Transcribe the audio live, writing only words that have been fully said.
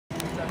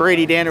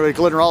Brady Danner with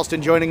Glidden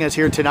Ralston joining us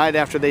here tonight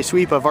after they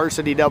sweep a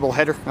varsity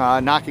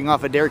doubleheader, knocking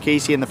off Adair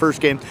Casey in the first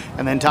game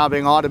and then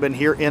topping Audubon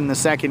here in the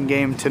second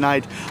game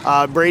tonight.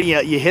 Brady,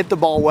 you hit the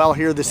ball well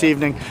here this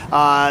evening.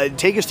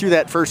 Take us through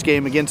that first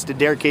game against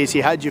Adair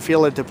Casey. How did you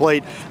feel at the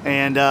plate,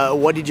 and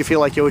what did you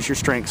feel like it was your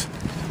strengths?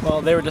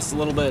 Well, they were just a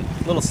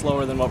little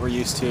slower than what we're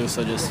used to,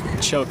 so just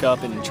choke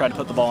up and try to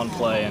put the ball in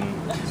play,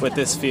 and with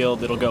this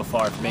field, it'll go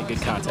far if you make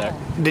good contact.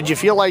 Did you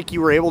feel like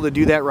you were able to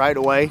do that right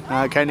away,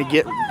 kind of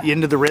get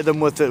into the rhythm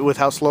with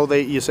how slow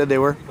you said they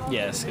were?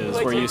 Yes,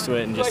 because we're used to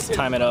it, and just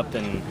time it up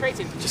and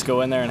just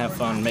go in there and have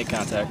fun and make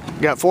contact.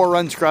 You got 4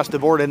 runs across the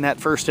board in that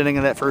first inning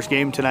of that first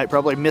game tonight.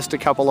 Probably missed a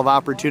couple of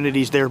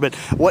opportunities there, but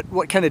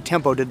what kind of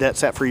tempo did that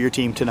set for your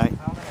team tonight?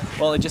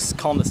 Well, it just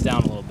calmed us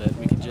down a little bit.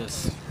 We could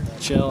just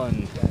chill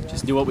and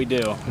just do what we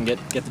do and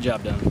get the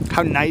job done.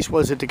 How nice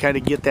was it to kind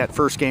of get that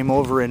first game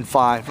over in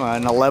 5,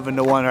 an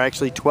 11-1 or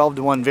actually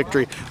 12-1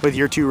 victory with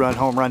your 2-run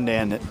home run to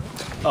end it?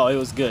 Oh, it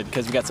was good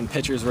because we got some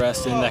pitchers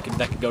resting that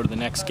could go to the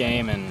next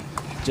game and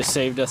just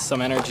saved us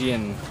some energy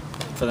and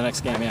for the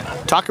next game. Yeah.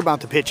 Talk about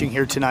the pitching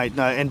here tonight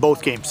in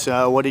both games.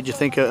 What did you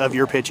think of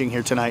your pitching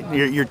here tonight?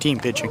 Your team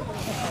pitching.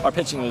 Our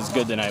pitching was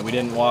good tonight. We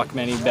didn't walk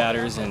many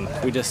batters, and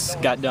we just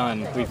got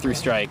done. We threw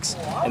strikes,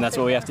 and that's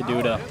what we have to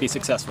do to be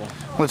successful.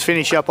 Let's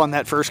finish up on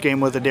that first game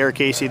with Adair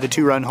Casey, the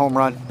 2-run home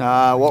run.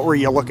 What were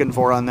you looking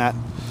for on that?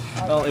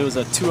 Well, it was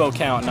a 2-0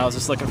 count, and I was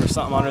just looking for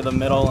something under the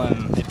middle,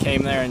 and it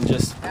came there and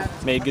just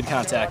made good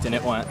contact, and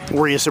it went.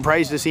 Were you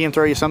surprised to see him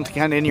throw you something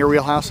kind of in your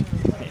wheelhouse?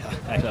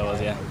 Actually, I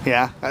was, yeah.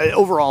 Yeah.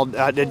 Overall,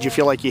 did you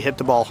feel like you hit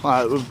the ball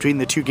between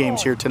the 2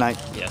 games here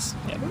tonight? Yes.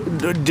 Yeah.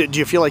 Did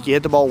you feel like you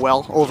hit the ball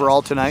well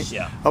overall tonight?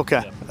 Yeah.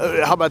 Okay.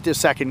 Yeah. How about this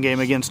second game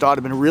against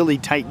Audubon? Really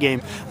tight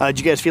game. Did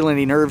you guys feel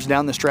any nerves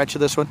down the stretch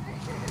of this one?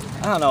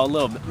 I don't know, a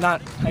little bit.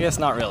 I guess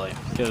not really,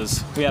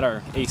 because we had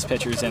our ace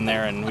pitchers in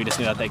there, and we just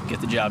knew that they could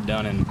get the job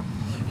done, and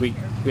we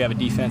have a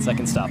defense that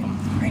can stop them.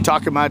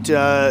 Talk about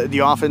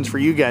the offense for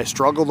you guys.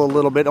 Struggled a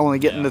little bit, only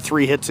getting the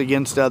 3 hits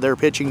against their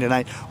pitching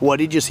tonight. What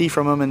did you see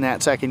from them in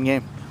that second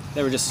game?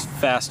 They were just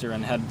faster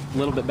and had a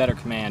little bit better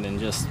command and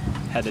just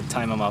had to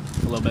time them up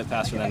a little bit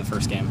faster than the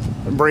first game.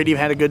 Brady, you've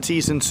had a good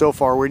season so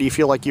far. Where do you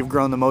feel like you've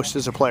grown the most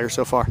as a player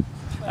so far?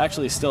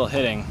 Actually, still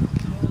hitting.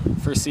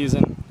 First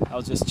season, I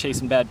was just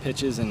chasing bad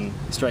pitches and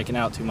striking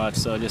out too much.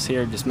 So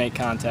just make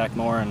contact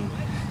more and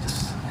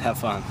just have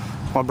fun.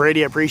 Well,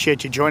 Brady, I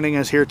appreciate you joining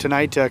us here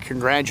tonight.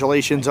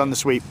 Congratulations on the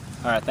sweep.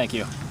 All right, thank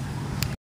you.